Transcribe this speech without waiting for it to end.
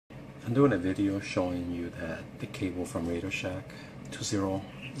I'm doing a video showing you that the cable from Radio Shack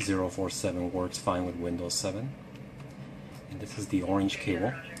 20047 works fine with Windows 7. And this is the orange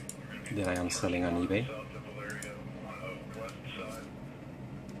cable that I am selling on eBay.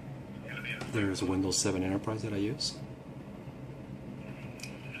 There's a Windows 7 Enterprise that I use.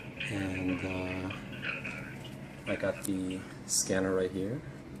 And I got the scanner right here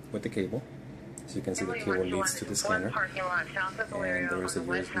with the cable. So you can see the cable leads to the scanner. And there's a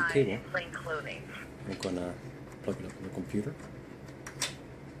USB cable. I'm gonna plug it up in the computer.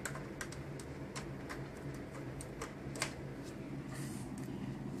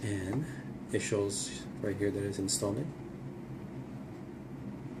 And it shows right here that it's installing.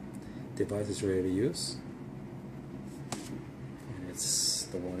 Device is ready to use. And it's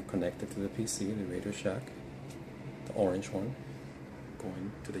the one connected to the PC, the Radio Shack, the orange one,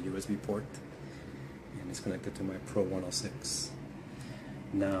 going to the USB port. And it's connected to my Pro 106.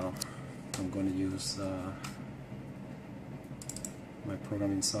 Now I'm going to use my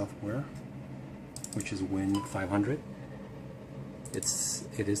programming software, which is Win 500. It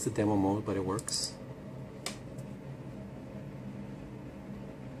is the demo mode, but it works.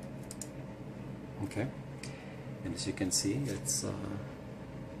 Okay, and as you can see, it's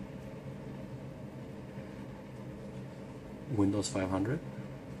Windows 500.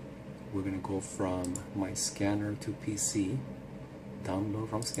 We're going to go from my scanner to PC, download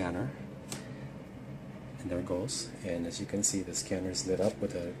from scanner, and there it goes. And as you can see, the scanner is lit up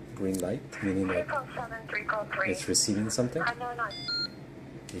with a green light, meaning that it's receiving something.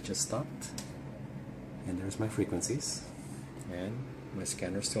 It just stopped, and there's my frequencies, and my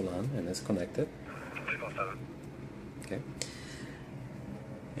scanner's still on and it's connected. Okay,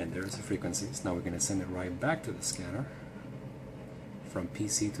 and there's the frequencies. Now we're going to send it right back to the scanner, from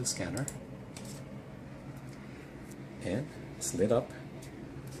PC to scanner, and it's lit up.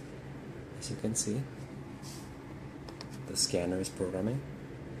 As you can see, the scanner is programming.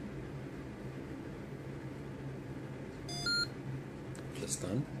 Just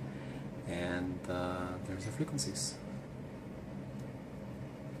done, and there's the frequencies.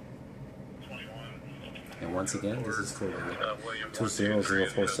 And once again, this is for the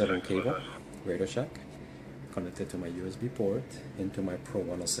 20047 cable, Radio Shack, connected to my USB port into my Pro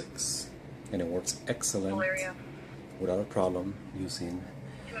 106, and it works excellent without a problem using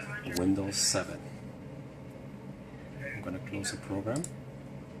Windows 7. I'm going to close the program.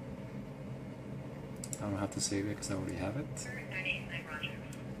 I don't have to save it because I already have it.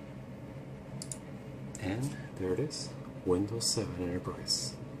 And there it is, Windows 7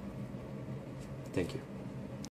 Enterprise. Thank you.